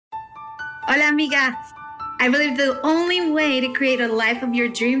Hola, amiga. I believe the only way to create a life of your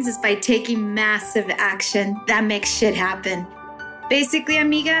dreams is by taking massive action that makes shit happen. Basically,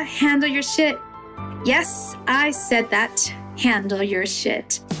 amiga, handle your shit. Yes, I said that. Handle your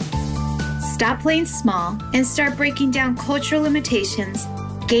shit. Stop playing small and start breaking down cultural limitations,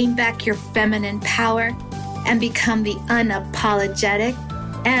 gain back your feminine power, and become the unapologetic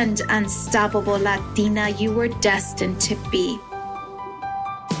and unstoppable Latina you were destined to be.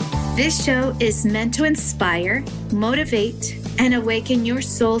 This show is meant to inspire, motivate, and awaken your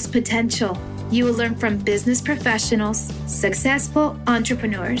soul's potential. You will learn from business professionals, successful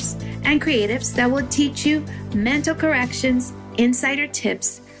entrepreneurs, and creatives that will teach you mental corrections, insider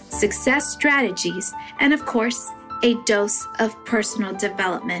tips, success strategies, and of course, a dose of personal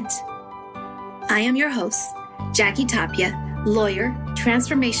development. I am your host, Jackie Tapia, lawyer,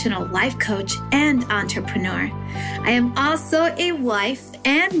 transformational life coach, and entrepreneur. I am also a wife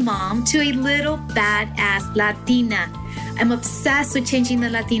and mom to a little badass Latina. I'm obsessed with changing the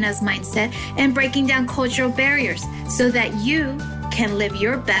Latina's mindset and breaking down cultural barriers so that you can live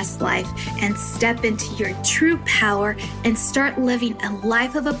your best life and step into your true power and start living a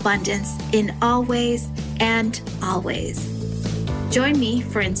life of abundance in all ways and always. Join me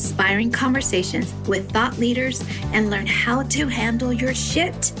for inspiring conversations with thought leaders and learn how to handle your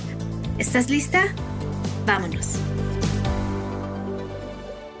shit. ¿Estás lista? Vámonos.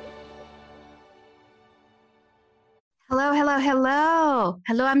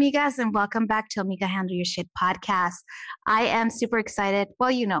 Hello, amigas, and welcome back to Amiga Handle Your Shit podcast. I am super excited.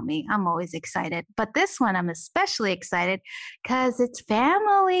 Well, you know me, I'm always excited. But this one, I'm especially excited because it's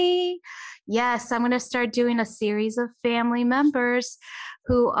family. Yes, I'm going to start doing a series of family members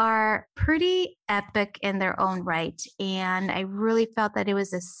who are pretty epic in their own right. And I really felt that it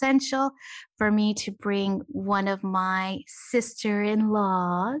was essential for me to bring one of my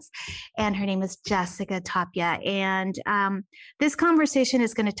sister-in-laws, and her name is Jessica Tapia. And this conversation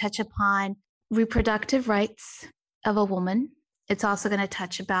is going to touch upon reproductive rights of a woman. It's also going to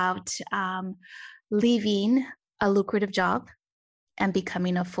touch about leaving a lucrative job and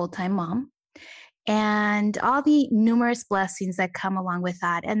becoming a full-time mom, and all the numerous blessings that come along with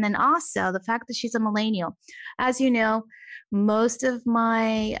that. And then also the fact that she's a millennial. As you know, most of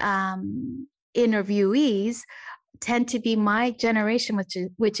my interviewees tend to be my generation,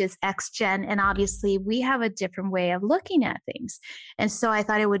 which is X-Gen. And obviously we have a different way of looking at things. And so I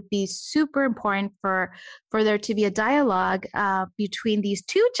thought it would be super important for there to be a dialogue between these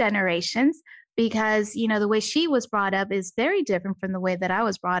two generations, because, you know, the way she was brought up is very different from the way that I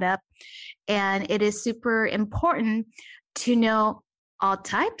was brought up. And it is super important to know all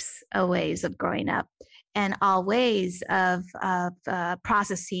types of ways of growing up and all ways of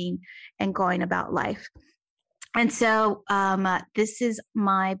processing and going about life. And so this is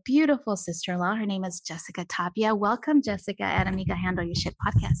my beautiful sister-in-law. Her name is Jessica Tapia. Welcome, Jessica, at Amiga Handle Your Shit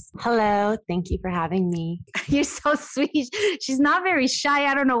podcast. Hello. Thank you for having me. You're so sweet. She's not very shy.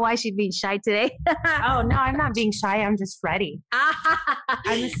 I don't know why she's being shy today. Oh, no, I'm not being shy. I'm just ready.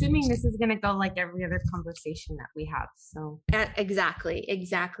 I'm assuming this is going to go like every other conversation that we have. So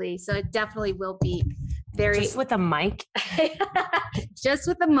Exactly. So it definitely will be very... Just with a mic? Just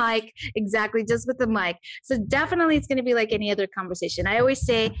with the mic. Exactly. Just with the mic. So definitely it's going to be like any other conversation. I always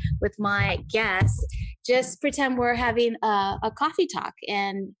say with my guests, just pretend we're having a coffee talk,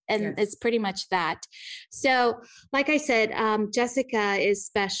 and yes. It's pretty much that. So like I said, Jessica is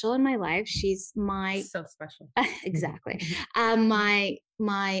special in my life. She's my... So special. Exactly. My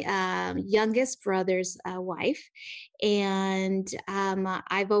youngest brother's wife. And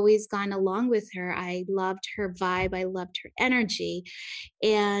I've always gone along with her. I loved her vibe. I loved her energy.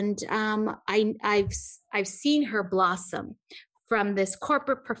 And I've seen her blossom from this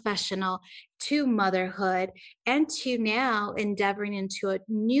corporate professional to motherhood, and to now endeavoring into a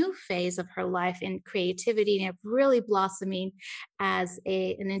new phase of her life in creativity and really blossoming as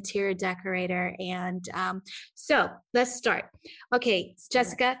an interior decorator. And so let's start. Okay,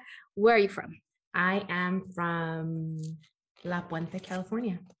 Jessica, where are you from? I am from La Puente,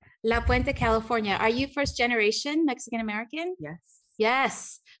 California. La Puente, California. Are you first generation Mexican American? Yes.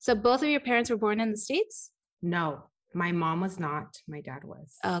 Yes. So both of your parents were born in the States? No. My mom was not. My dad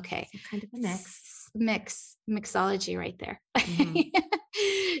was. Okay. So kind of a Mixology right there.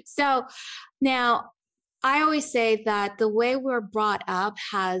 Mm-hmm. So now I always say that the way we're brought up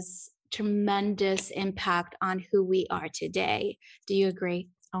has tremendous impact on who we are today. Do you agree?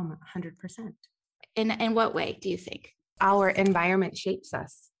 Oh, 100%. In what way do you think? Our environment shapes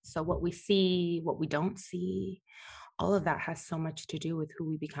us. So what we see, what we don't see, all of that has so much to do with who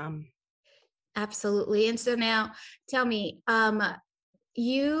we become. Absolutely. And so now tell me,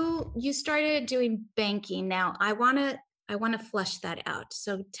 you started doing banking. Now I want to flush that out.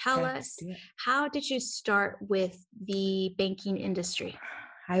 So tell us, how did you start with the banking industry?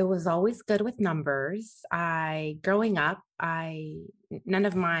 I was always good with numbers. Growing up, none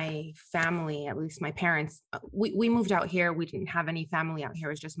of my family, at least my parents, we moved out here. We didn't have any family out here.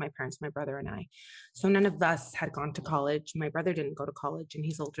 It was just my parents, my brother and I. So none of us had gone to college. My brother didn't go to college and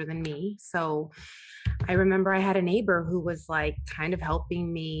he's older than me. So I remember I had a neighbor who was like kind of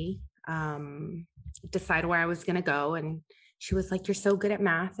helping me decide where I was going to go. And she was like, "You're so good at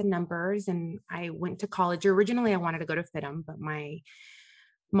math and numbers." And I went to college. Originally, I wanted to go to FIDM, but my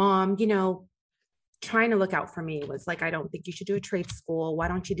mom, trying to look out for me was like, "I don't think you should do a trade school. Why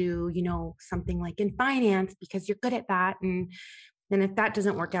don't you do, something like in finance because you're good at that. And then if that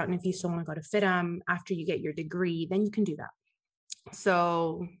doesn't work out and if you still want to go to FIDM after you get your degree, then you can do that."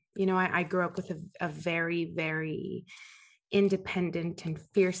 So, I grew up with a very, very independent and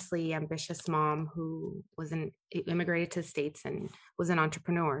fiercely ambitious mom who immigrated to the States and was an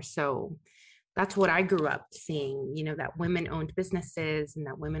entrepreneur. So that's what I grew up seeing, that women owned businesses and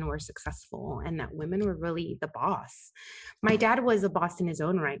that women were successful and that women were really the boss. My dad was a boss in his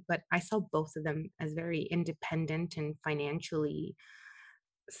own right, but I saw both of them as very independent and financially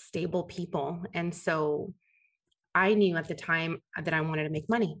stable people. And so I knew at the time that I wanted to make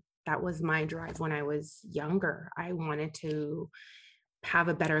money. That was my drive when I was younger. I wanted to have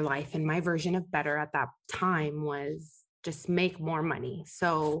a better life. And my version of better at that time was just make more money.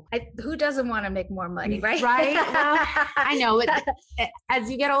 So who doesn't want to make more money, right? Right. Well, I know as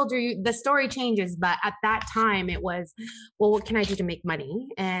you get older, the story changes, but at that time it was, well, what can I do to make money?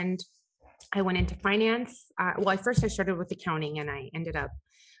 And I went into finance. At first I started with accounting and I ended up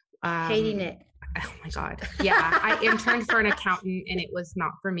hating it. Oh my God. Yeah. I interned for an accountant and it was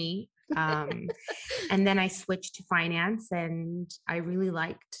not for me. And then I switched to finance and I really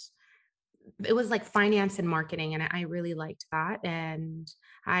liked, it was like finance and marketing. And I really liked that. And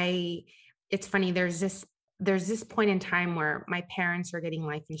it's funny, there's this point in time where my parents are getting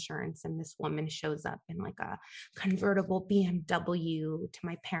life insurance and this woman shows up in like a convertible BMW to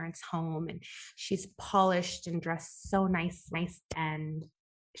my parents' home. And she's polished and dressed so nice. And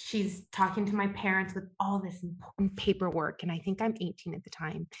she's talking to my parents with all this important paperwork. And I think I'm 18 at the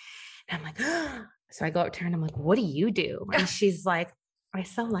time. And I'm like, oh. So I go up to her and I'm like, "What do you do?" And she's like, "I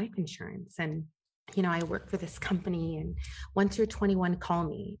sell life insurance. And, I work for this company. And once you're 21, call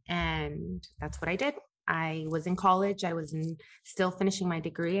me." And that's what I did. I was in college. I was still finishing my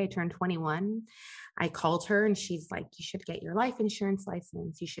degree. I turned 21. I called her and she's like, "You should get your life insurance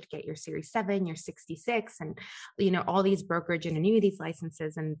license. You should get your Series 7, your 66, and, all these brokerage and annuities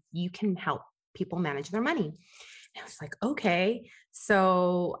licenses, and you can help people manage their money." And I was like, okay.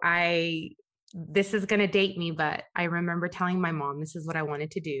 So this is going to date me, but I remember telling my mom, this is what I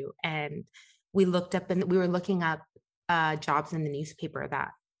wanted to do. And we were looking up jobs in the newspaper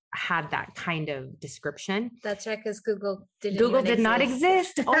that had that kind of description. That's right, because Google did not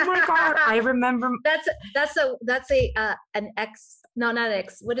exist. Oh my God. I remember. That's an X, no, not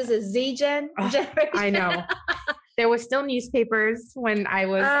X. What is it? Z-Gen? I know. There was still newspapers when I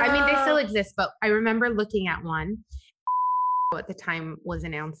was, they still exist, but I remember looking at one at the time was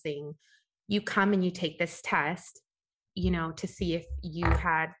announcing, you come and you take this test, to see if you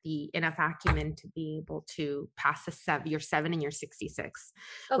had enough acumen to be able to pass your 7 and your 66.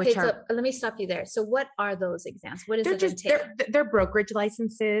 Okay, so let me stop you there. So what are those exams? What is it entail? They're brokerage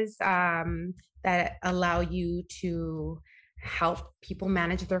licenses that allow you to help people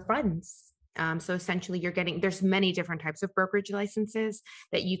manage their funds. So essentially there's many different types of brokerage licenses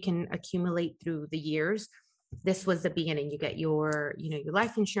that you can accumulate through the years. This was the beginning. You get your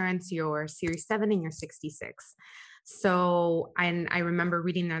life insurance, your Series 7 and your 66. So, and I remember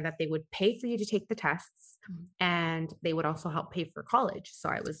reading there that they would pay for you to take the tests and they would also help pay for college. So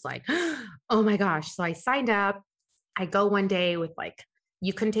I was like, oh my gosh. So I signed up. I go one day with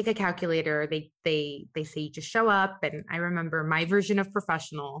you couldn't take a calculator. They say you just show up. And I remember my version of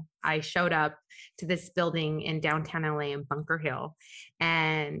professional. I showed up to this building in downtown LA in Bunker Hill,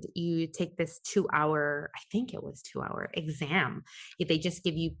 and you take this 2-hour, I think it was 2-hour exam. They just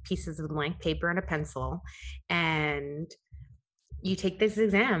give you pieces of blank paper and a pencil, and you take this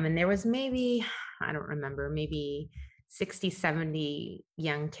exam. And there was maybe 60, 70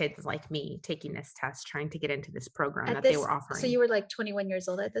 young kids like me taking this test, trying to get into this program they were offering. So you were 21 years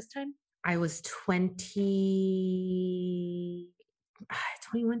old at this time? I was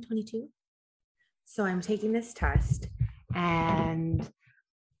 21, 22. So I'm taking this test and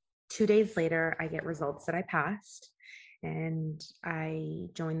 2 days later I get results that I passed. and I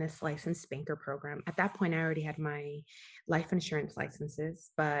joined this licensed banker program. At that point, I already had my life insurance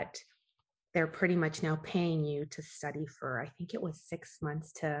licenses, but they're pretty much now paying you to study for, I think it was 6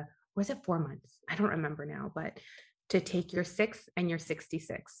 months to, was it 4 months? I don't remember now, but to take your 6 and your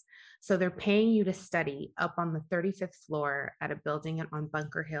 66. So they're paying you to study up on the 35th floor at a building on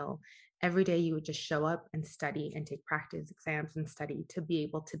Bunker Hill. Every day you would just show up and study and take practice exams and study to be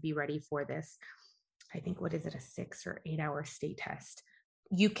able to be ready for this. I think, what is it, a 6 or 8 hour state test.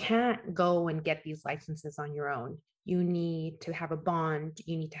 You can't go and get these licenses on your own. You need to have a bond.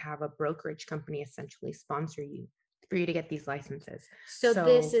 You need to have a brokerage company essentially sponsor you for you to get these licenses. So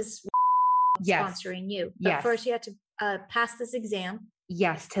this is yes, sponsoring you. But first you have to pass this exam.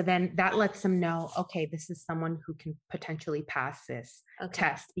 Yes, to then that lets them know, okay, this is someone who can potentially pass this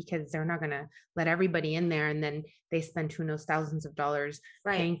test, because they're not going to let everybody in there and then they spend who knows thousands of dollars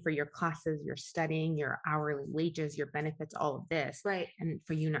paying for your classes, your studying, your hourly wages, your benefits, all of this. Right. And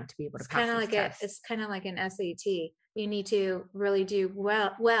for you not to be able to pass this test. It's kind of like an SAT. You need to really do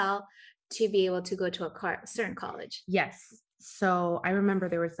well to be able to go to a certain college. Yes. So I remember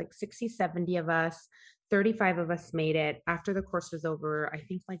there was like 60, 70 of us. 35 of us made it. After the course was over, I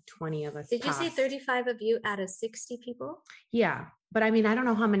think like 20 of us Did passed. You say 35 of you out of 60 people? Yeah. But I mean, I don't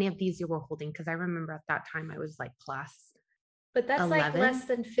know how many of these you were holding, because I remember at that time I was like plus. But that's 11. Like less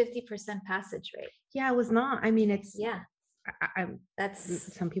than 50% passage rate. Yeah, it was not. I mean, it's, yeah.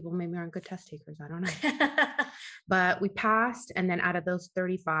 That's some people maybe aren't good test takers. I don't know. But we passed. And then out of those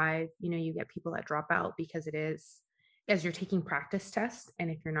 35, you get people that drop out because it is, as you're taking practice tests. And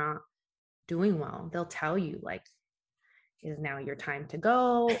if you're not doing well, they'll tell you like, is now your time to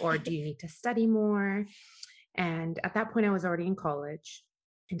go, or do you need to study more? And at that point I was already in college,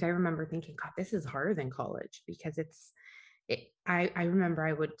 and I remember thinking, God, this is harder than college, because I remember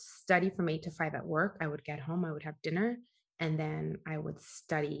I would study from 8 to 5 at work. I would get home, I would have dinner, and then I would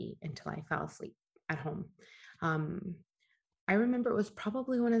study until I fell asleep at home. I remember it was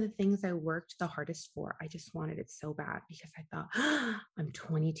probably one of the things I worked the hardest for. I just wanted it so bad, because I thought, I'm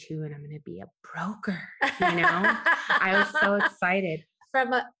 22 and I'm going to be a broker. I was so excited.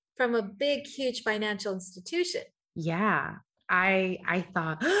 From a big, huge financial institution. Yeah. I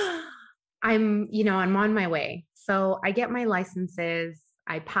thought, I'm on my way. So I get my licenses,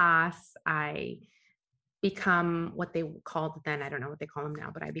 I pass, I become what they called then, I don't know what they call them now,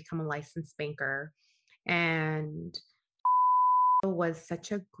 but I become a licensed banker. And was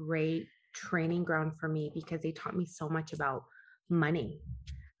such a great training ground for me, because they taught me so much about money,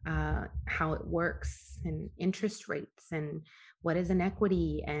 how it works, and interest rates, and what is an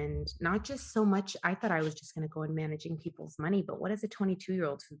equity, and not just so much. I thought I was just going to go in managing people's money, but what does a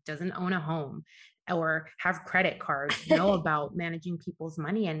 22-year-old who doesn't own a home or have credit cards know about managing people's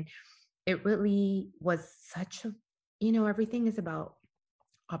money? And it really was such a, everything is about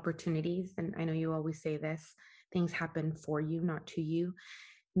opportunities. And I know you always say this, things happen for you, not to you.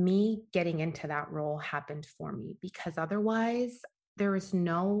 Me getting into that role happened for me, because otherwise there is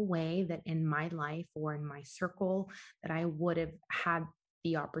no way that in my life or in my circle that I would have had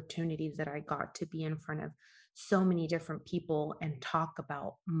the opportunities that I got to be in front of so many different people and talk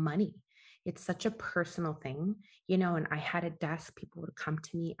about money. It's such a personal thing, and I had a desk, people would come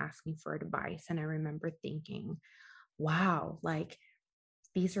to me, ask me for advice. And I remember thinking, wow, like,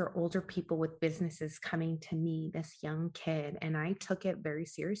 these are older people with businesses coming to me, this young kid. And I took it very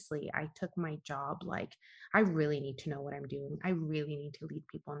seriously. I took my job like, I really need to know what I'm doing. I really need to lead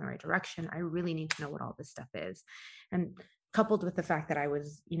people in the right direction. I really need to know what all this stuff is. And coupled with the fact that I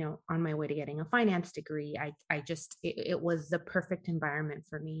was, on my way to getting a finance degree, it was the perfect environment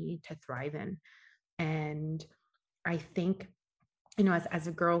for me to thrive in. And I think, as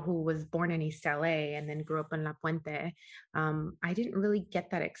a girl who was born in East LA and then grew up in La Puente, I didn't really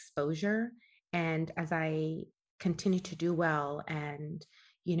get that exposure. And as I continued to do well and,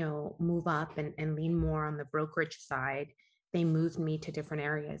 move up and lean more on the brokerage side, they moved me to different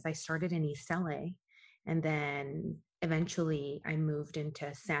areas. I started in East LA, and then eventually I moved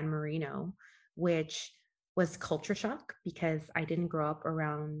into San Marino, which was culture shock, because I didn't grow up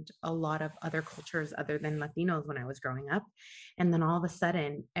around a lot of other cultures other than Latinos when I was growing up. And then all of a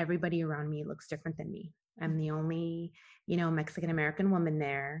sudden, everybody around me looks different than me. I'm the only, Mexican-American woman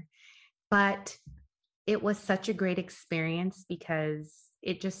there. But it was such a great experience, because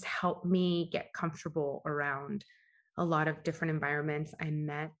it just helped me get comfortable around a lot of different environments. I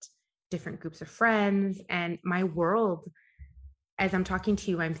met different groups of friends, and my world, as I'm talking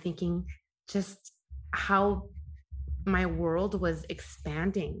to you, I'm thinking just how my world was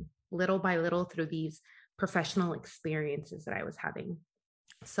expanding little by little through these professional experiences that I was having.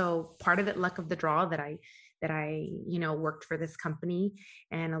 So part of it, luck of the draw, that I that I, worked for this company,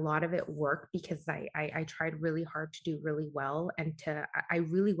 and a lot of it worked because I tried really hard to do really well, and I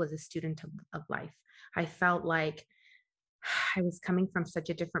really was a student of life. I felt like I was coming from such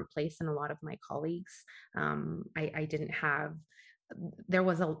a different place than a lot of my colleagues. I didn't have, there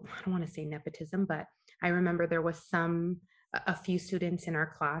was I don't want to say nepotism, but I remember there was a few students in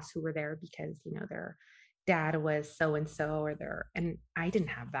our class who were there because, their dad was so-and-so and I didn't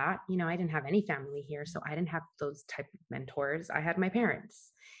have that, I didn't have any family here. So I didn't have those type of mentors. I had my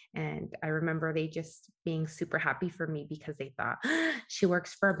parents. And I remember they just being super happy for me because they thought, she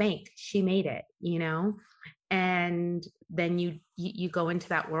works for a bank. She made it, and then you go into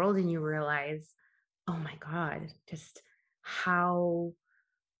that world and you realize, oh my God, just how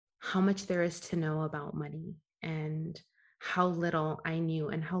much there is to know about money, and how little I knew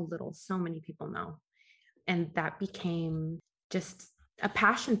and how little so many people know. And that became just a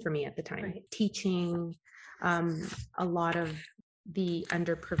passion for me at the time, right. Teaching a lot of the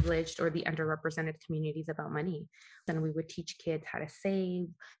underprivileged or the underrepresented communities about money. Then we would teach kids how to save,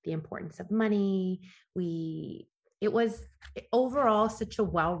 the importance of money. It was overall such a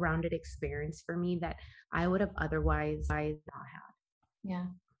well-rounded experience for me that I would have otherwise not had. Yeah.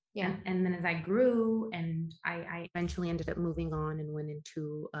 Yeah. And then as I grew, and I eventually ended up moving on and went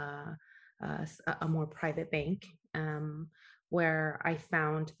into a more private bank, where I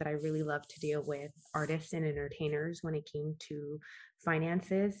found that I really loved to deal with artists and entertainers when it came to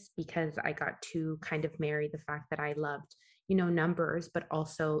finances, because I got to kind of marry the fact that I loved, numbers, but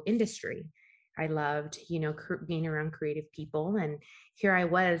also industry. I loved, being around creative people. And here I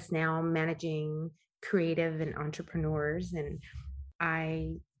was now managing creative and entrepreneurs. And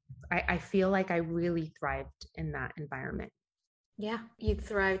I feel like I really thrived in that environment. Yeah, you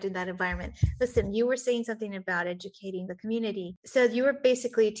thrived in that environment. Listen, you were saying something about educating the community. So you were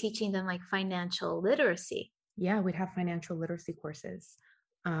basically teaching them like financial literacy. Yeah, we'd have financial literacy courses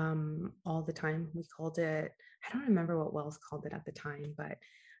all the time. We called it, I don't remember what Wells called it at the time, but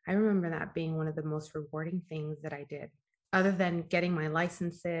I remember that being one of the most rewarding things that I did. Other than getting my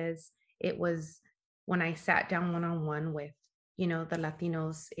licenses, it was when I sat down one-on-one with the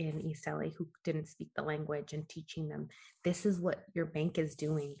Latinos in East LA who didn't speak the language, and teaching them, this is what your bank is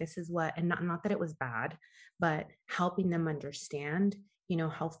doing. This is what, and not that it was bad, but helping them understand,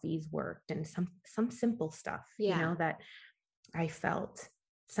 how fees worked, and some simple stuff, that I felt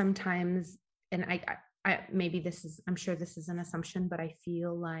sometimes. And I maybe I'm sure this is an assumption, but I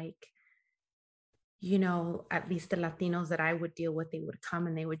feel like, at least the Latinos that I would deal with, they would come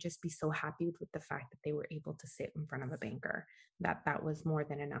and they would just be so happy with the fact that they were able to sit in front of a banker, that was more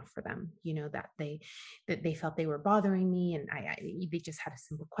than enough for them, that they felt they were bothering me, and they just had a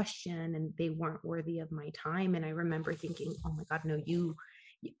simple question and they weren't worthy of my time. And I remember thinking, oh my God, no,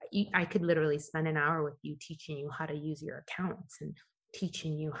 I could literally spend an hour with you teaching you how to use your accounts and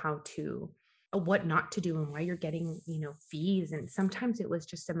teaching you what not to do and why you're getting, fees. And sometimes it was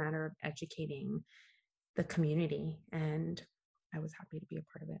just a matter of educating the community, and I was happy to be a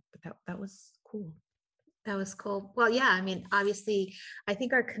part of it. But that was cool. That was cool. Well, yeah, I mean, obviously, I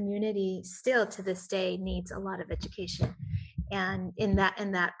think our community still to this day needs a lot of education, and in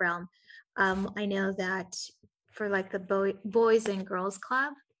that realm, I know that for like the Boys and Girls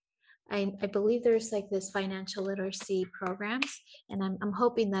Club, I believe there's like this financial literacy programs, and I'm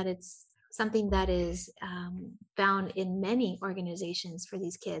hoping that it's something that is found in many organizations for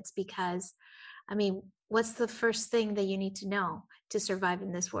these kids, because I mean, what's the first thing that you need to know to survive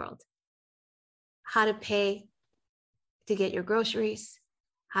in this world? How to pay to get your groceries,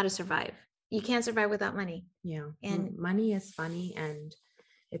 how to survive. You can't survive without money. Yeah. And money is funny, and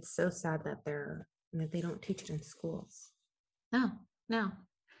it's so sad that they don't teach it in schools. No.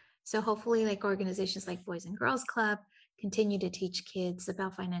 So hopefully like organizations like Boys and Girls Club continue to teach kids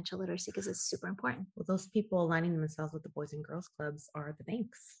about financial literacy, because it's super important. Well, those people aligning themselves with the Boys and Girls Clubs are the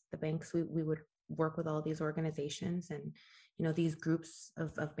banks. The banks, we would work with all these organizations, and these groups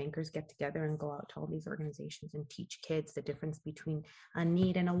of bankers get together and go out to all these organizations and teach kids the difference between a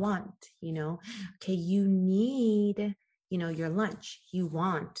need and a want. Okay, you need your lunch, you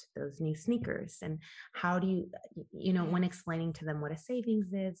want those new sneakers, and how do you when explaining to them what a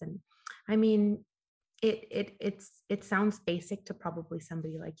savings is. And I mean, it sounds basic to probably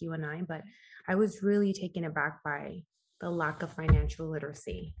somebody like you and I, but I was really taken aback by the lack of financial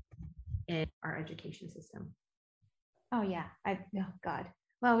literacy in our education system. Oh yeah. Oh God.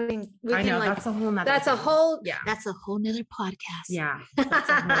 Well, I know that's a whole nother. That's a whole nother podcast. Yeah, that's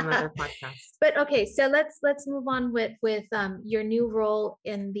a whole nother podcast. But okay, so let's move on with your new role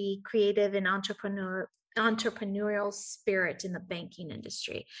in the creative and entrepreneurial spirit in the banking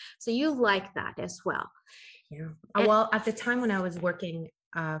industry. So you like that as well. Yeah. Well, at the time when I was working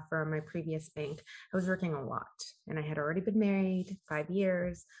for my previous bank, I was working a lot, and I had already been married 5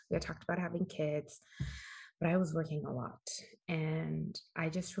 years. We had talked about having kids, but I was working a lot. And I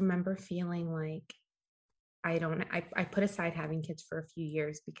just remember feeling like I put aside having kids for a few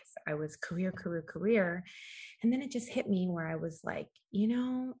years because I was career. And then it just hit me where I was like,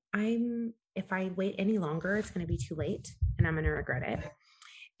 if I wait any longer, it's going to be too late and I'm going to regret it.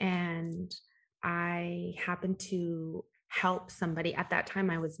 And I happened to help somebody. At that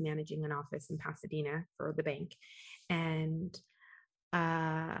time, I was managing an office in Pasadena for the bank. And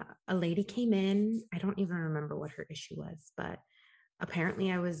a lady came in. I don't even remember what her issue was, but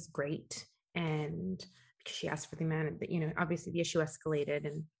apparently I was great. And because she asked for the amount of, obviously the issue escalated,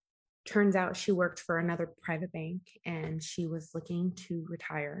 and turns out she worked for another private bank and she was looking to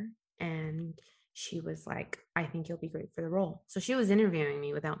retire. And she was like, I think you'll be great for the role. So she was interviewing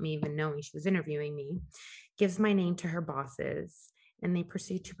me without me even knowing she was interviewing me, gives my name to her bosses, and they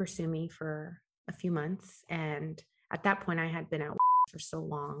proceed to pursue me for a few months. And at that point, I had been out for so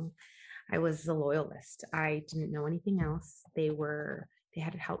long. I was a loyalist. I didn't know anything else. They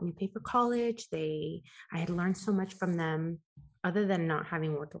had helped me pay for college. I had learned so much from them. Other than not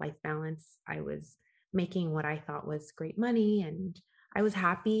having work-life balance, I was making what I thought was great money and I was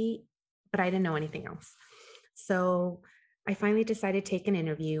happy, but I didn't know anything else. So I finally decided to take an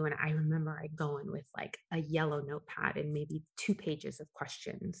interview, and I remember I go in with like a yellow notepad and maybe 2 pages of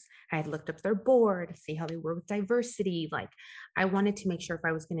questions. I had looked up their board, see how they were with diversity. Like, I wanted to make sure if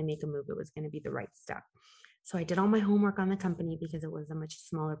I was going to make a move, it was going to be the right step. So I did all my homework on the company because it was a much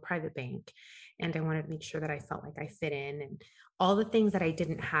smaller private bank. And I wanted to make sure that I felt like I fit in, and all the things that I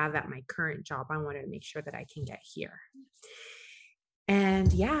didn't have at my current job, I wanted to make sure that I can get here.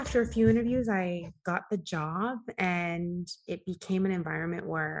 And yeah, after a few interviews, I got the job, and it became an environment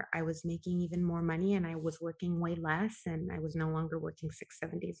where I was making even more money and I was working way less, and I was no longer working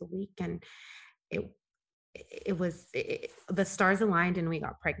 6-7 days a week. And the stars aligned and we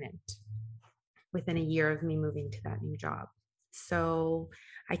got pregnant within a year of me moving to that new job. So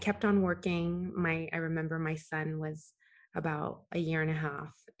I kept on working. I remember my son was about a year and a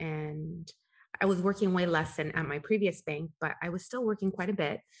half, and I was working way less than at my previous bank, but I was still working quite a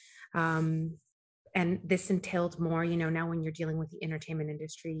bit. And this entailed more, now when you're dealing with the entertainment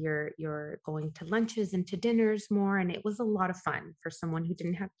industry, you're going to lunches and to dinners more. And it was a lot of fun for someone who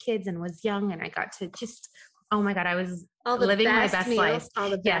didn't have kids and was young. And I got to just, oh my God, I was living my best life. All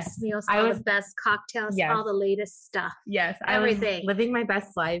the best meals, all the best cocktails, all the latest stuff. Yes. Everything. I was living my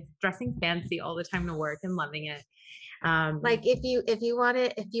best life, dressing fancy all the time to work and loving it. Like if you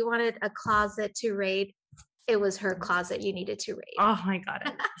wanted a closet to raid, it was her closet you needed to raid. Oh my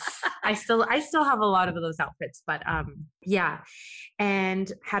God. I still have a lot of those outfits, but yeah.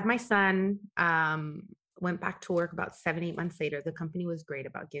 And had my son, went back to work about 7-8 months later. The company was great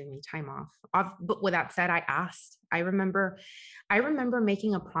about giving me time off. But with that said, I asked. I remember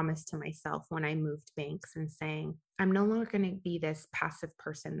making a promise to myself when I moved banks and saying, I'm no longer going to be this passive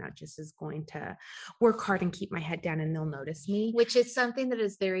person that just is going to work hard and keep my head down and they'll notice me. Which is something that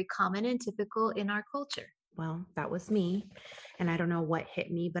is very common and typical in our culture. Well, that was me. And I don't know what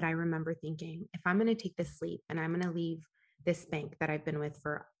hit me, but I remember thinking, if I'm going to take this leap and I'm going to leave this bank that I've been with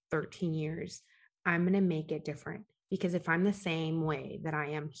for 13 years, I'm going to make it different. Because if I'm the same way that I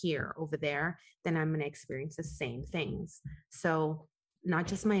am here over there, then I'm going to experience the same things. So not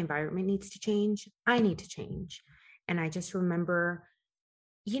just my environment needs to change, I need to change. And I just remember,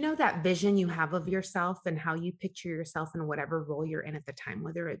 that vision you have of yourself and how you picture yourself in whatever role you're in at the time,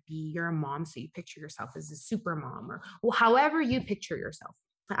 whether it be you're a mom, so you picture yourself as a super mom, or however you picture yourself.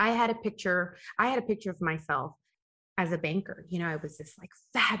 I had a picture of myself as a banker. I was this like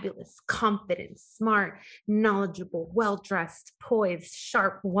fabulous, confident, smart, knowledgeable, well-dressed, poised,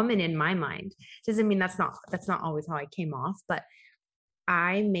 sharp woman in my mind. Doesn't mean that's not always how I came off, but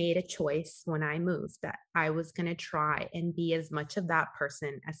I made a choice when I moved that I was going to try and be as much of that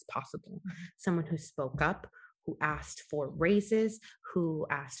person as possible. Mm-hmm. Someone who spoke up, who asked for raises, who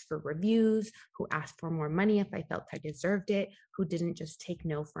asked for reviews, who asked for more money if I felt I deserved it, who didn't just take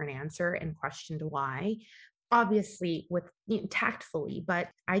no for an answer and questioned why. Obviously tactfully, but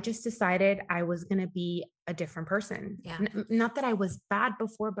I just decided I was going to be a different person. Yeah. Not that I was bad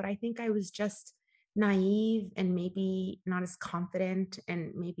before, but I think I was just naive and maybe not as confident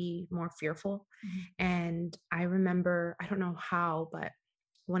and maybe more fearful. Mm-hmm. And I remember, I don't know how, but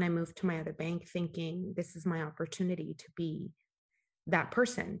when I moved to my other bank thinking this is my opportunity to be that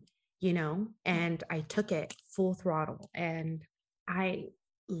person, and I took it full throttle and I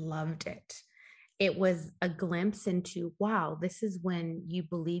loved it. it was a glimpse into, wow, this is when you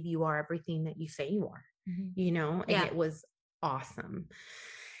believe you are everything that you say you are, you know, and it was awesome.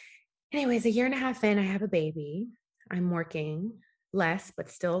 Anyways, a year and a half in, I have a baby. I'm working less, but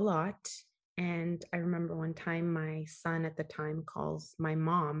still a lot. And I remember one time my son at the time calls my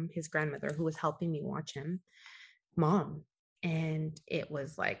mom, his grandmother, who was helping me watch him, Mom. And it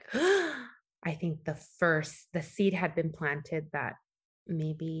was like, I think the seed had been planted that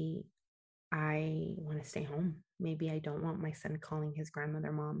maybe I want to stay home. Maybe I don't want my son calling his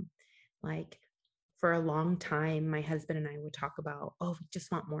grandmother mom. Like, for a long time, my husband and I would talk about, oh, we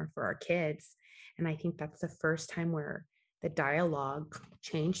just want more for our kids. And I think that's the first time where the dialogue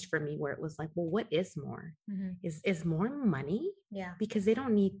changed for me, where it was like, well, what is more? Is more money? Yeah. Because they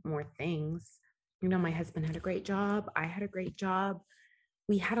don't need more things. You know, my husband had a great job. I had a great job.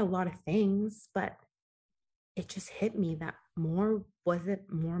 We had a lot of things, but it just hit me that more wasn't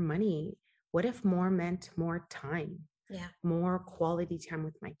more money. What if more meant more time? Yeah. More quality time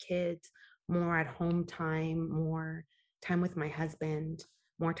with my kids, more at home time, more time with my husband,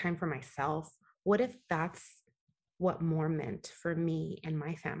 more time for myself. What if that's what more meant for me and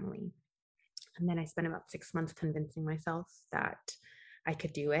my family? And then I spent about 6 months convincing myself that I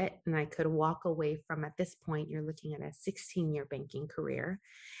could do it. And I could walk away from, at this point, you're looking at a 16-year banking career.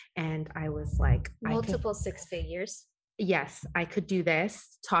 And I was like, multiple six figures. Yes, I could do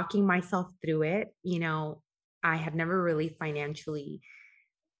this, talking myself through it. You know, I had never really financially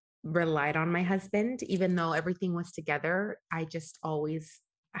relied on my husband, even though everything was together. I just always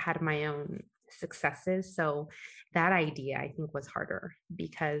had my own successes. So that idea, I think, was harder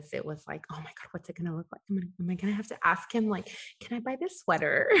because it was like, oh my God, what's it going to look like? Am I going to have to ask him, like, can I buy this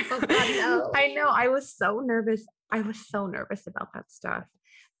sweater? Oh God, no. I know. I was so nervous. I was so nervous about that stuff.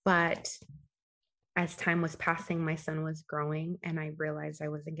 But as time was passing, my son was growing and I realized I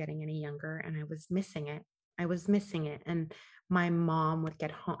wasn't getting any younger and I was missing it. And my mom would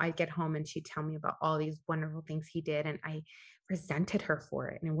I'd get home and she'd tell me about all these wonderful things he did. And I resented her for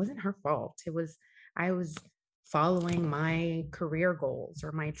it. And it wasn't her fault. I was following my career goals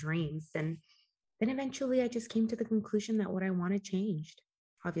or my dreams. And then eventually I just came to the conclusion that what I wanted changed.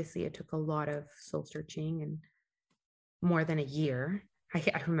 Obviously, it took a lot of soul searching and more than a year.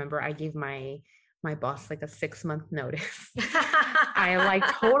 I remember I gave my boss like a 6-month notice. I like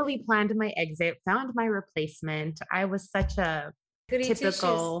totally planned my exit, found my replacement. I was such a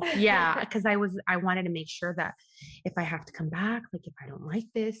typical, because I wanted to make sure that if I have to come back, like if I don't like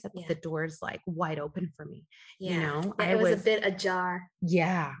this, that the door's like wide open for me. You know, it was a bit ajar.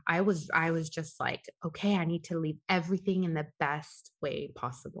 Yeah, I was just like, okay, I need to leave everything in the best way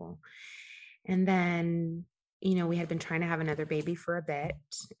possible. And then, you know, we had been trying to have another baby for a bit,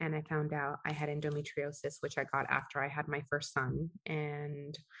 and I found out I had endometriosis, which I got after I had my first son,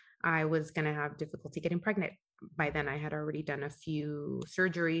 and I was going to have difficulty getting pregnant. By then I had already done a few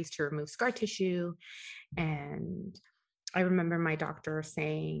surgeries to remove scar tissue. And I remember my doctor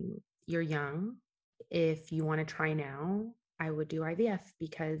saying, you're young. If you want to try now, I would do IVF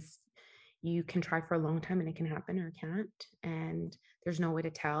because you can try for a long time and it can happen or it can't. And there's no way to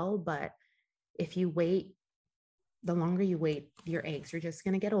tell. But if you wait, the longer you wait, your eggs are just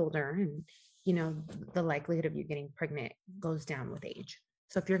going to get older. And, you know, the likelihood of you getting pregnant goes down with age.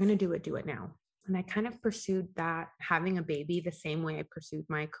 So if you're going to do it now. And I kind of pursued that, having a baby, the same way I pursued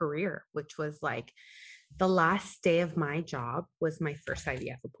my career, which was like the last day of my job was my first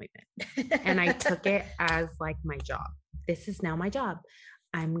IVF appointment. And I took it as like my job. This is now my job.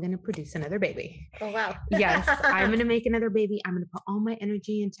 I'm going to produce another baby. Oh, wow. Yes, I'm going to make another baby. I'm going to put all my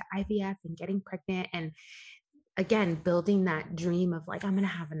energy into IVF and getting pregnant. And again, building that dream of like, I'm going to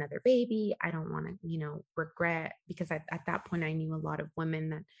have another baby. I don't want to, you know, regret, because at that point I knew a lot of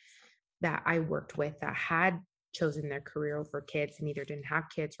women that I worked with that had chosen their career over kids and either didn't have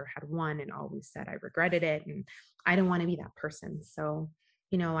kids or had one and always said I regretted it. And I didn't want to be that person. So,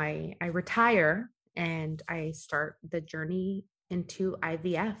 you know, I retire and I start the journey into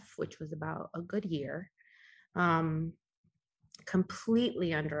IVF, which was about a good year.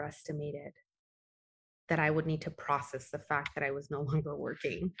 Completely underestimated that I would need to process the fact that I was no longer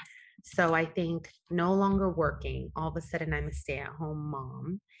working. So I think no longer working, all of a sudden I'm a stay-at-home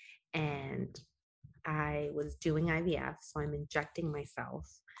mom. And I was doing IVF, so I'm injecting myself.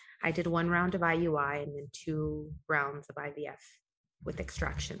 I did 1 round of IUI and then 2 rounds of IVF with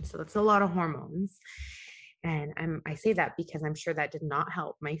extraction. So that's a lot of hormones. And I say that because I'm sure that did not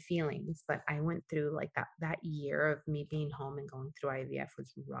help my feelings, but I went through like that year of me being home and going through IVF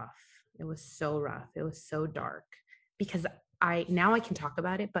was rough. It was so rough. It was so dark because now I can talk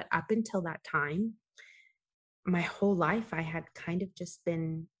about it, but up until that time, my whole life I had kind of just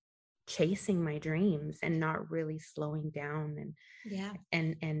been chasing my dreams and not really slowing down Yeah.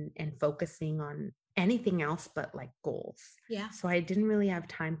 and focusing on anything else but like goals. Yeah. So I didn't really have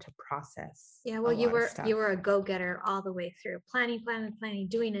time to process. Yeah. Well, you were a go-getter all the way through, planning,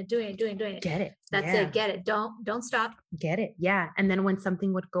 doing it. Get it. That's it. Get it. Don't stop. Get it. Yeah. And then when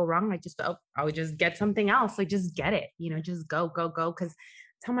something would go wrong, I would just get something else. Like just get it, just go. Cause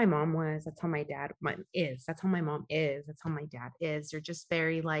that's how my mom was. That's how my dad is. That's how my mom is. That's how my dad is. They're just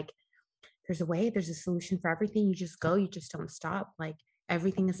very like, there's a way, there's a solution for everything. You just go, you just don't stop. Like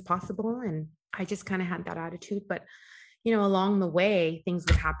everything is possible. And I just kind of had that attitude, but along the way, things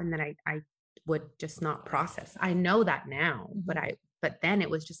would happen that I would just not process. I know that now, but then it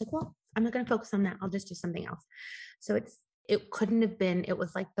was just like, well, I'm not going to focus on that. I'll just do something else. So it couldn't have been, it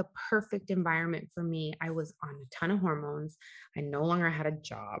was like the perfect environment for me. I was on a ton of hormones. I no longer had a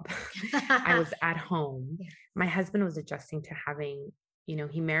job. I was at home. Yeah. My husband was adjusting to having,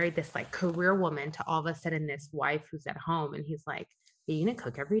 he married this like career woman to all of a sudden this wife who's at home. And he's like, are you going to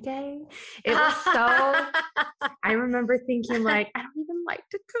cook every day? It was so, I remember thinking like, I don't even like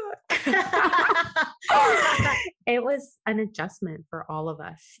to cook. It was an adjustment for all of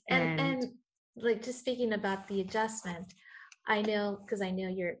us. And like, just speaking about the adjustment, I know, because I know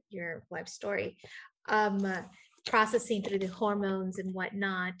your wife's story, processing through the hormones and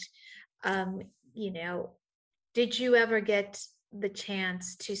whatnot, did you ever get the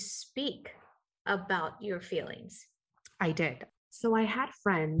chance to speak about your feelings? I did. So I had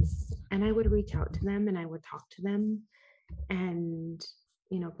friends and I would reach out to them and I would talk to them and,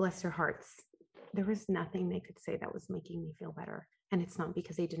 bless their hearts. There was nothing they could say that was making me feel better. And it's not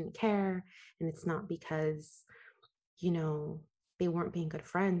because they didn't care. And it's not because, they weren't being good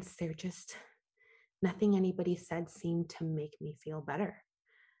friends. They're just, nothing anybody said seemed to make me feel better.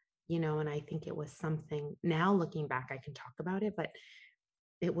 And I think it was something, now looking back, I can talk about it, but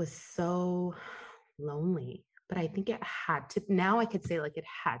it was so lonely. But I think it had to, now I could say like it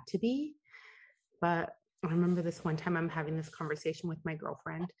had to be. But I remember this one time I'm having this conversation with my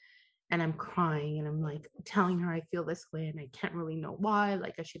girlfriend and I'm crying and I'm like telling her I feel this way and I can't really know why.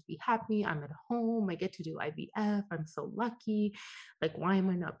 Like I should be happy. I'm at home. I get to do IVF. I'm so lucky. Like, why am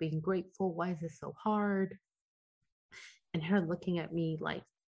I not being grateful? Why is this so hard? And her looking at me like,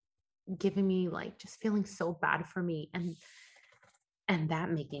 giving me like just feeling so bad for me and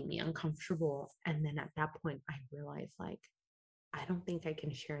that making me uncomfortable. And then at that point I realized like I don't think I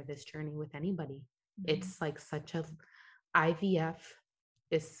can share this journey with anybody. It's like IVF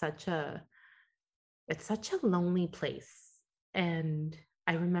is such a lonely place. And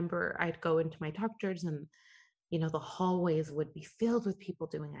I remember I'd go into my doctors and the hallways would be filled with people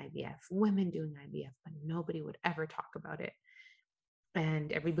doing IVF, women doing IVF, but nobody would ever talk about it.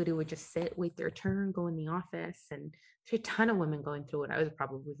 And everybody would just sit, wait their turn, go in the office. And there's a ton of women going through what I was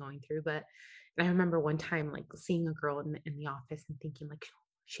probably going through. But I remember one time like seeing a girl in the office and thinking like,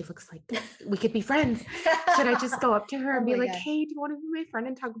 she looks like we could be friends. Should I just go up to her and be like, hey, do you want to be my friend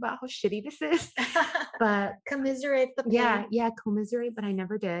and talk about how shitty this is? But commiserate the pain. Yeah, commiserate, but I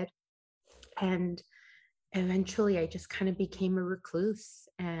never did. And eventually I just kind of became a recluse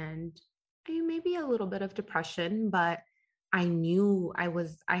and maybe a little bit of depression, but I knew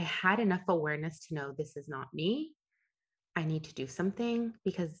I had enough awareness to know this is not me. I need to do something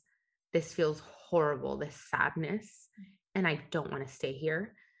because this feels horrible, this sadness, and I don't want to stay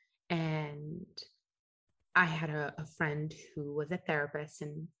here. And I had a friend who was a therapist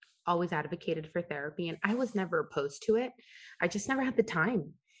and always advocated for therapy. And I was never opposed to it. I just never had the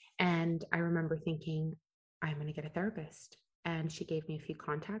time. And I remember thinking, I'm going to get a therapist. And she gave me a few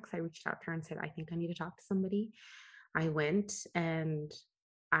contacts. I reached out to her and said, I think I need to talk to somebody. I went and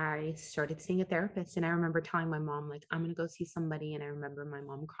I started seeing a therapist. And I remember telling my mom, like, I'm going to go see somebody. And I remember my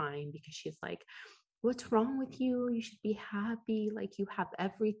mom crying because she's like, what's wrong with you? You should be happy. Like, you have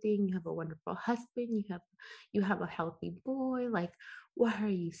everything. You have a wonderful husband. You have a healthy boy. Like, why are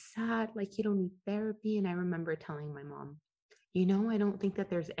you sad? Like, you don't need therapy. And I remember telling my mom, I don't think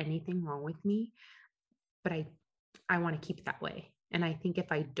that there's anything wrong with me, but I want to keep it that way. And I think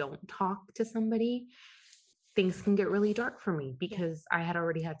if I don't talk to somebody, things can get really dark for me because I had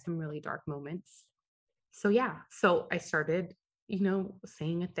already had some really dark moments. So I started,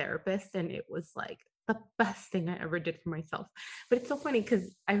 seeing a therapist, and it was like the best thing I ever did for myself. But it's so funny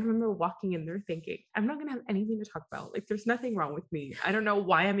because I remember walking in there thinking, I'm not going to have anything to talk about. Like, there's nothing wrong with me. I don't know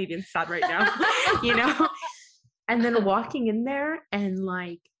why I'm even sad right now, And then walking in there and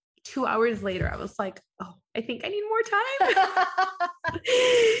like 2 hours later, I was like, oh, I think I need more time.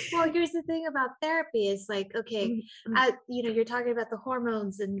 Well, here's the thing about therapy is like, okay, you're talking about the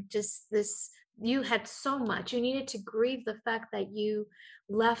hormones and just this you had so much. You needed to grieve the fact that you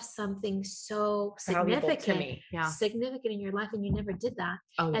left something so Valuable to significant, me. Yeah. significant in your life, and you never did that.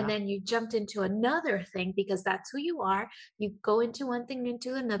 Oh, yeah. And then you jumped into another thing because that's who you are. You go into one thing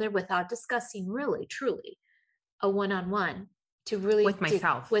into another without discussing really, truly a one-on-one to really With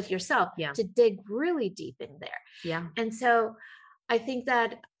myself. with yourself, Yeah. to dig really deep in there. Yeah. And so I think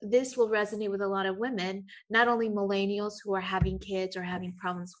that this will resonate with a lot of women, not only millennials who are having kids or having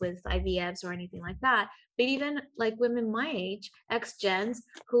problems with IVFs or anything like that, but even like women my age, ex-gens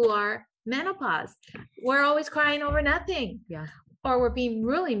who are menopause. We're always crying over nothing. Yeah. Or we're being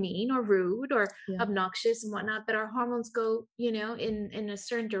really mean or rude or Yeah. obnoxious and whatnot, but our hormones go, you know, in a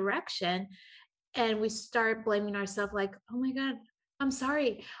certain direction. And we start blaming ourselves like, oh my God, I'm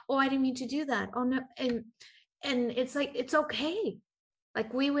sorry. Oh, I didn't mean to do that. Oh no. And it's like, it's okay.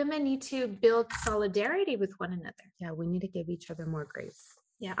 Like we women need to build solidarity with one another. Yeah, we need to give each other more grace.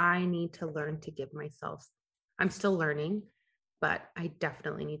 Yeah. I need to learn to give myself, I'm still learning, but I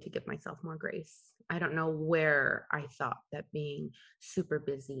definitely need to give myself more grace. I don't know where I thought that being super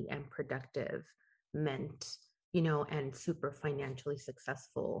busy and productive meant, you know, and super financially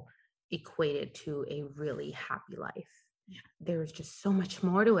successful equated to a really happy life. Yeah. There was just so much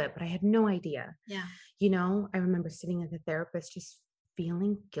more to it, but I had no idea. Yeah. You know, I remember sitting as a therapist, just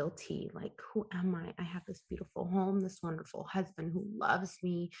feeling guilty. Like, who am I? I have this beautiful home, this wonderful husband who loves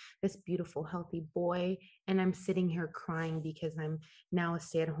me, this beautiful, healthy boy. And I'm sitting here crying because I'm now a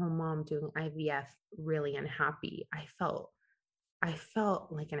stay-at-home mom doing IVF, really unhappy. I felt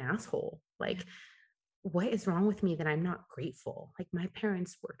like an asshole. Like, what is wrong with me that I'm not grateful? Like my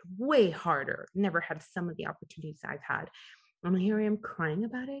parents worked way harder, never had some of the opportunities I've had. And here I am crying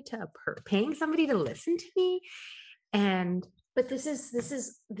about it to paying somebody to listen to me. And but this is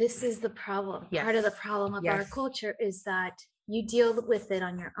the problem. Yes. Part of the problem of our culture is that you deal with it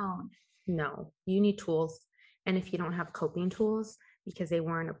on your own. No, you need tools. And if you don't have coping tools because they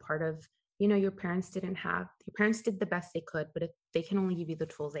weren't a part of, you know, your parents did the best they could, but if they can only give you the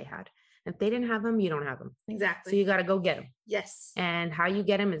tools they had. If they didn't have them, you don't have them. Exactly. So you got to go get them. Yes. And how you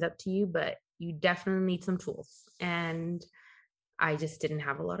get them is up to you, but you definitely need some tools. And I just didn't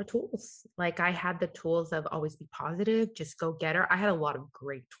have a lot of tools. Like I had the tools of always be positive, just go get her. I had a lot of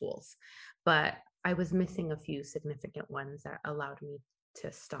great tools, but I was missing a few significant ones that allowed me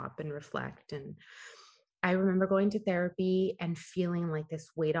to stop and reflect. And I remember going to therapy and feeling like this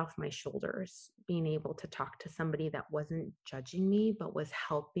weight off my shoulders, being able to talk to somebody that wasn't judging me, but was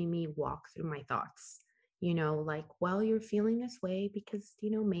helping me walk through my thoughts. You know, like, well, you're feeling this way because,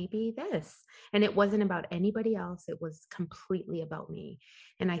 you know, maybe this. And it wasn't about anybody else. It was completely about me.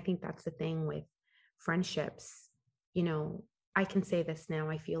 And I think that's the thing with friendships. You know, I can say this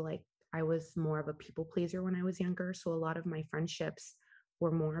now. I feel like I was more of a people pleaser when I was younger. So a lot of my friendships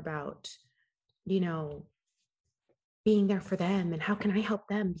were more about, you know, being there for them and how can I help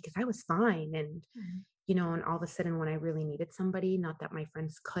them because I was fine. And, you know, and all of a sudden when I really needed somebody, not that my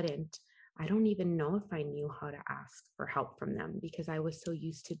friends couldn't, I don't even know if I knew how to ask for help from them because I was so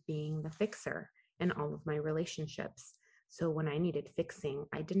used to being the fixer in all of my relationships. So when I needed fixing,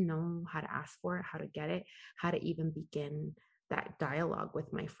 I didn't know how to ask for it, how to get it, how to even begin that dialogue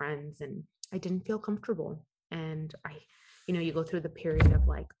with my friends. And I didn't feel comfortable. And you know, you go through the period of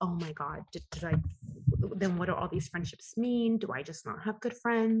like, oh my God, then what do all these friendships mean? Do I just not have good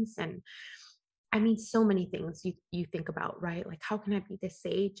friends? And I mean, so many things you think about, right? Like, how can I be this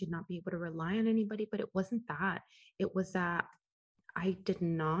age and not be able to rely on anybody? But it wasn't that. It was that I did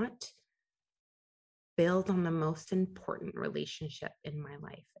not build on the most important relationship in my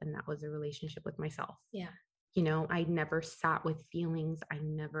life. And that was a relationship with myself. Yeah. You know, I never sat with feelings.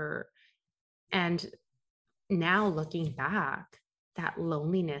 And now looking back, that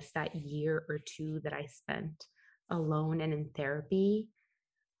loneliness, that year or two that I spent alone and in therapy,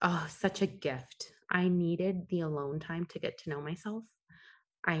 oh, such a gift. I needed the alone time to get to know myself.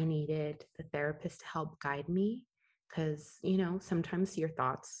 I needed the therapist to help guide me because, you know, sometimes your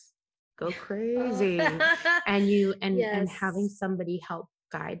thoughts go crazy and having somebody help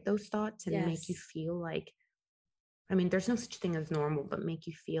guide those thoughts and make you feel like, I mean, there's no such thing as normal, but make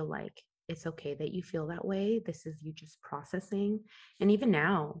you feel like it's okay that you feel that way. This is you just processing. And even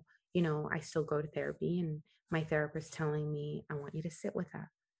now, you know, I still go to therapy and my therapist telling me, I want you to sit with that.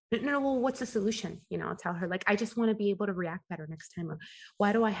 No, well, what's the solution? You know, I'll tell her, like, I just want to be able to react better next time. Or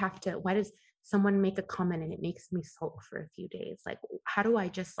why does someone make a comment and it makes me sulk for a few days? Like, how do I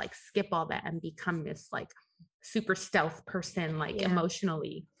just like skip all that and become this like super stealth person, like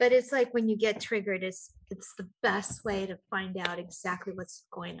emotionally? But it's like when you get triggered, it's the best way to find out exactly what's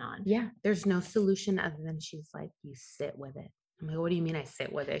going on. Yeah. There's no solution other than she's like, you sit with it. I'm like, what do you mean I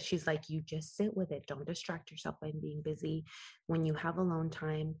sit with it? She's like, you just sit with it. Don't distract yourself by being busy. When you have alone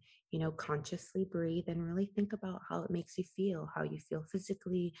time, consciously breathe and really think about how it makes you feel, how you feel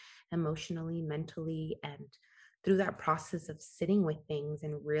physically, emotionally, mentally. And through that process of sitting with things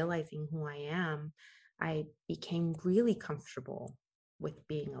and realizing who I am, I became really comfortable with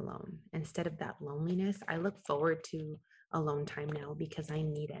being alone. Instead of that loneliness, I look forward to alone time now because I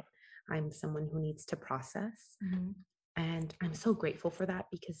need it. I'm someone who needs to process. Mhm. And I'm so grateful for that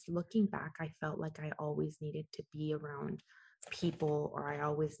because looking back, I felt like I always needed to be around people, or I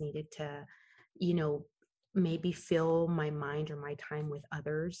always needed to, maybe fill my mind or my time with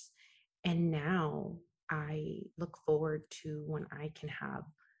others. And now I look forward to when I can have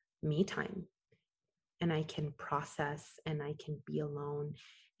me time and I can process and I can be alone.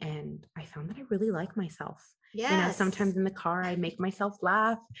 And I found that I really like myself. Yes. Sometimes in the car, I make myself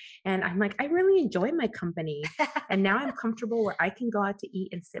laugh and I'm like, I really enjoy my company. And now I'm comfortable where I can go out to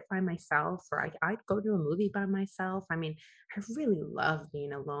eat and sit by myself, or I'd go to a movie by myself. I mean, I really love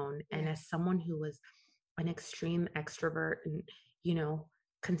being alone. And Yeah. as someone who was an extreme extrovert and,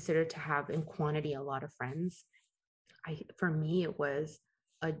 considered to have in quantity a lot of friends, for me, it was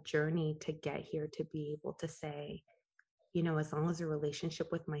a journey to get here to be able to say, as long as the relationship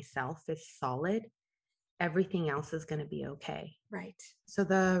with myself is solid, everything else is going to be okay. Right. So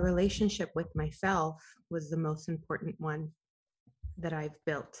the relationship with myself was the most important one that I've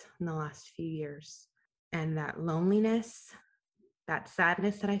built in the last few years. And that loneliness, that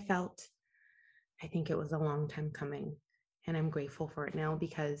sadness that I felt, I think it was a long time coming. And I'm grateful for it now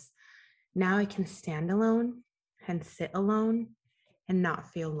because now I can stand alone and sit alone and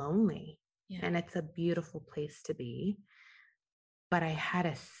not feel lonely. Yeah. And it's a beautiful place to be. But I had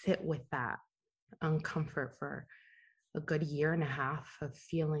to sit with that uncomfort for a good year and a half of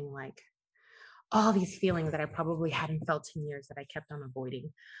feeling like all these feelings that I probably hadn't felt in years that I kept on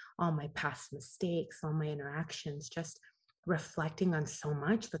avoiding, all my past mistakes, all my interactions, just reflecting on so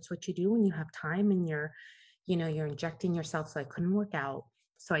much. That's what you do when you have time and you're injecting yourself. So I couldn't work out.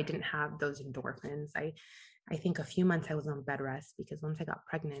 So I didn't have those endorphins. I think a few months I was on bed rest because once I got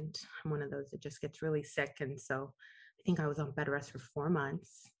pregnant, I'm one of those that just gets really sick. And so I think I was on bed rest for 4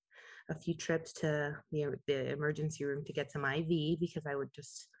 months, a few trips to the emergency room to get some IV because I would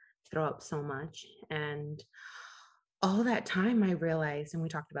just throw up so much. And all that time I realized, and we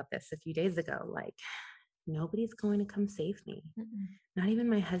talked about this a few days ago, like nobody's going to come save me. Mm-mm. Not even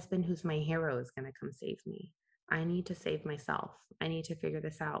my husband, who's my hero, is going to come save me. I need to save myself. I need to figure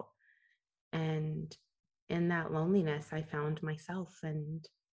this out. And in that loneliness, I found myself. And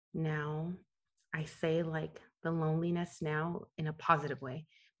now I say like the loneliness now in a positive way,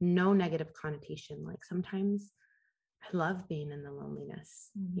 no negative connotation. Like sometimes I love being in the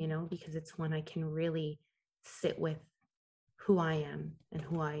loneliness, because it's when I can really sit with who I am and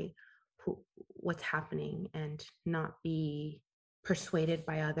what's happening and not be persuaded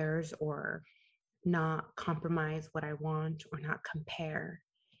by others or not compromise what I want or not compare.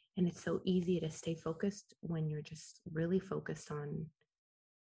 And it's so easy to stay focused when you're just really focused on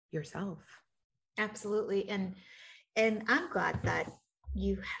yourself. Absolutely. And I'm glad that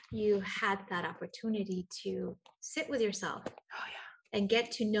you had that opportunity to sit with yourself. Oh yeah. And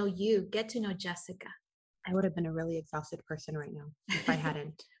get to know you, get to know Jessica. I would have been a really exhausted person right now if I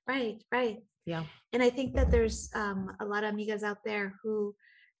hadn't. Right. Yeah. And I think that there's a lot of amigas out there who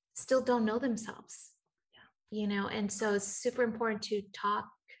still don't know themselves. Yeah. And so it's super important to talk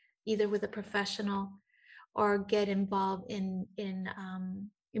either with a professional or get involved in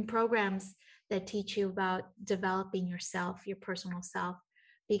programs that teach you about developing yourself, your personal self,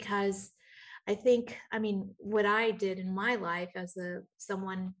 because I think, what I did in my life as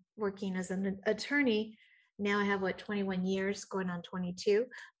someone working as an attorney, now I have 21 years going on 22,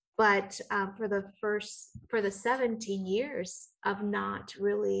 but for the 17 years of not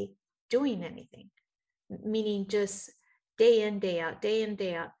really doing anything, meaning just day in, day out,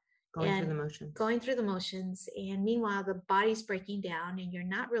 Going through the motions. And meanwhile the body's breaking down and you're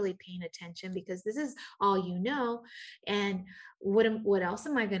not really paying attention because this is all you know. And what else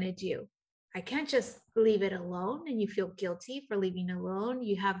am I going to do? I can't just leave it alone. And you feel guilty for leaving alone.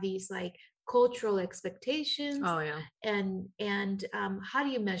 You have these like cultural expectations. Oh yeah. And how do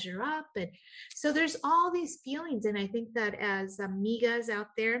you measure up? And so there's all these feelings. And I think that as amigas out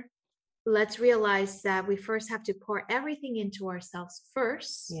there, let's realize that we first have to pour everything into ourselves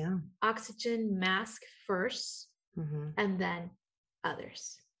first. Yeah. Oxygen mask first, and then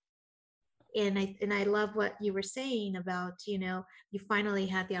others. And I love what you were saying about, you finally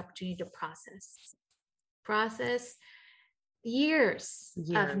had the opportunity to process years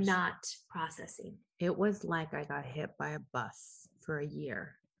of not processing. it was like I got hit by a bus for a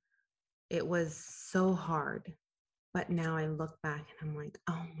year. It was so hard. But now I look back and I'm like,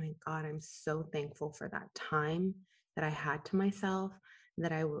 oh my God, I'm so thankful for that time that I had to myself,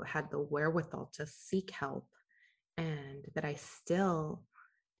 that I had the wherewithal to seek help, and that I still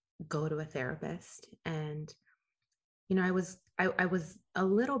go to a therapist. And I was a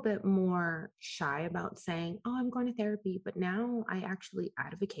little bit more shy about saying, oh, I'm going to therapy, but now I actually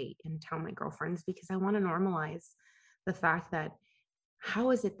advocate and tell my girlfriends, because I want to normalize the fact that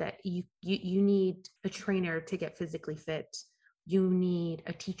how is it that you need a trainer to get physically fit? You need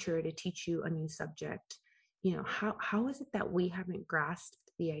a teacher to teach you a new subject. How is it that we haven't grasped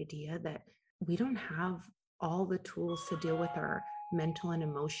the idea that we don't have all the tools to deal with our mental and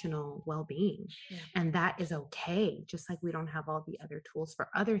emotional well-being? Yeah. And that is okay, just like we don't have all the other tools for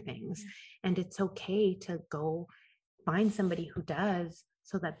other things. Yeah. And it's okay to go find somebody who does,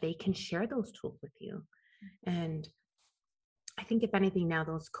 so that they can share those tools with you. And I think if anything now,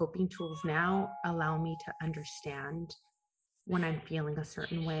 those coping tools now allow me to understand when I'm feeling a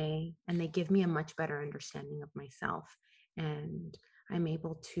certain way, and they give me a much better understanding of myself. And I'm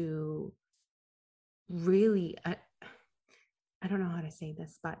able to really, I don't know how to say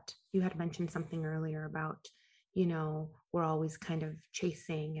this, but you had mentioned something earlier about, we're always kind of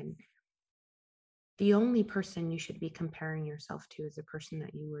chasing, and the only person you should be comparing yourself to is the person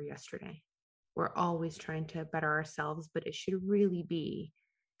that you were yesterday. We're always trying to better ourselves, but it should really be,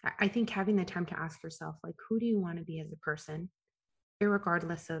 I think, having the time to ask yourself, like, who do you want to be as a person,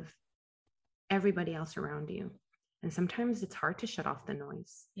 irregardless of everybody else around you? And sometimes it's hard to shut off the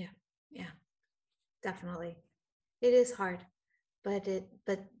noise. Yeah, definitely. It is hard, but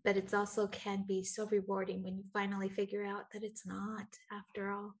it's also can be so rewarding when you finally figure out that it's not,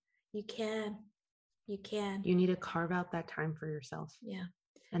 after all. You can. You need to carve out that time for yourself. Yeah.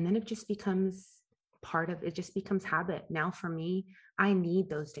 And then it just becomes it just becomes habit. Now for me, I need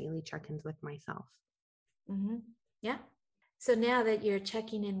those daily check-ins with myself. Mm-hmm. Yeah. So now that you're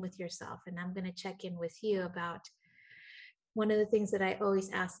checking in with yourself, and I'm going to check in with you about one of the things that I always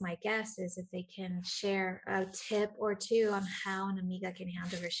ask my guests is if they can share a tip or two on how an amiga can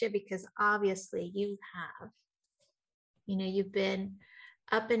handle her shit, because obviously you've been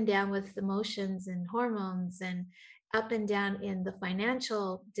up and down with emotions and hormones, and up and down in the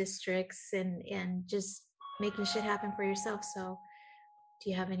financial districts, and just making shit happen for yourself. So do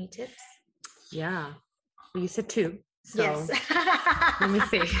you have any tips? Yeah. Well, you said 2. So yes. Let me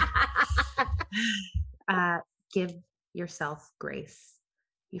see. Give yourself grace.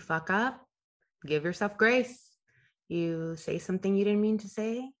 You fuck up, give yourself grace. You say something you didn't mean to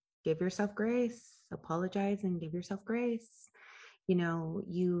say, give yourself grace. Apologize and give yourself grace.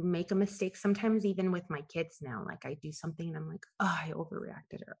 You make a mistake. Sometimes even with my kids now, like I do something and I'm like, oh, I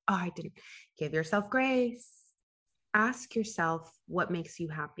overreacted, or oh, I didn't. Give yourself grace. Ask yourself what makes you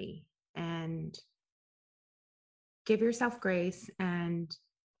happy, and give yourself grace and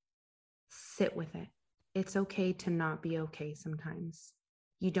sit with it. It's okay to not be okay sometimes.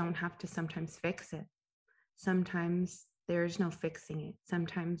 You don't have to sometimes fix it. Sometimes there's no fixing it.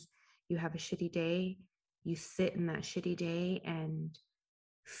 Sometimes you have a shitty day. You sit in that shitty day and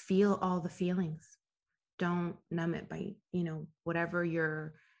feel all the feelings. Don't numb it by, whatever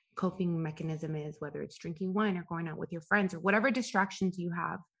your coping mechanism is, whether it's drinking wine or going out with your friends or whatever distractions you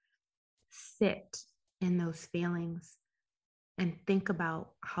have. Sit in those feelings and think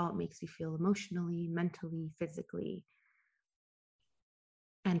about how it makes you feel emotionally, mentally, physically,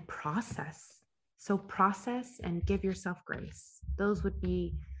 and process. So process and give yourself grace. Those would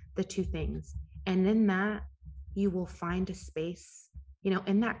be the 2 things. And in that, you will find a space,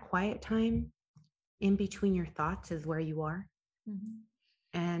 in that quiet time in between your thoughts is where you are.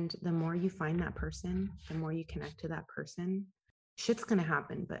 Mm-hmm. And the more you find that person, the more you connect to that person, shit's going to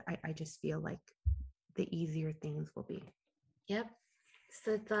happen. But I just feel like the easier things will be. Yep. It's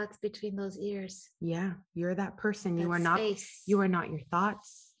the thoughts between those ears. Yeah. You're that person. That you are not your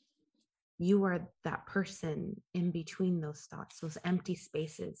thoughts. You are that person in between those thoughts, those empty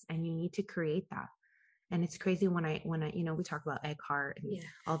spaces, and you need to create that. And it's crazy when I, we talk about Eckhart and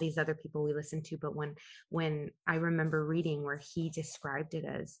all these other people we listen to, but when I remember reading where he described it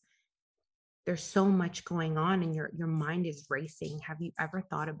as, there's so much going on and your mind is racing. Have you ever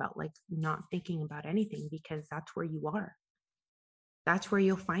thought about like not thinking about anything, because that's where you are. That's where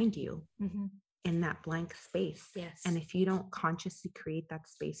you'll find you. Mm-hmm. In that blank space. Yes. And if you don't consciously create that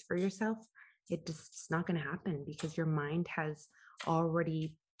space for yourself, it's not going to happen, because your mind has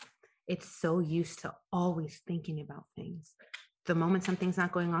already, it's so used to always thinking about things. the moment something's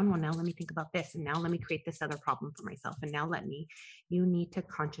not going on, well, now let me think about this. And now let me create this other problem for myself. And now you need to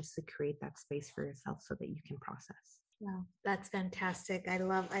consciously create that space for yourself so that you can process. Wow, that's fantastic. I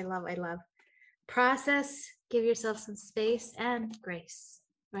love. Process, give yourself some space and grace,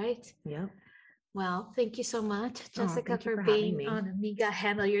 right? Yep. Well, thank you so much, Jessica, for having being me. on Amiga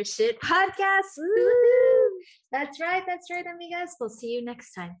Handle Your Shit podcast. Woo-hoo! That's right, amigas. We'll see you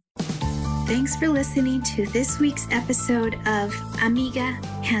next time. Thanks for listening to this week's episode of Amiga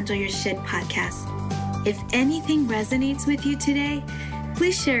Handle Your Shit podcast. If anything resonates with you today,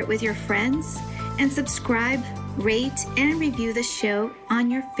 please share it with your friends and subscribe, rate, and review the show on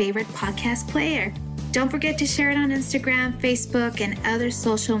your favorite podcast player. Don't forget to share it on Instagram, Facebook, and other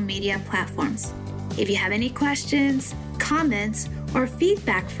social media platforms. If you have any questions, comments, or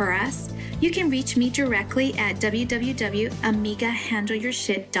feedback for us, you can reach me directly at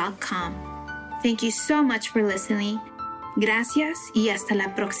www.amigahandleyourshit.com. Thank you so much for listening. Gracias y hasta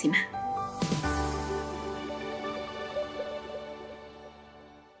la próxima.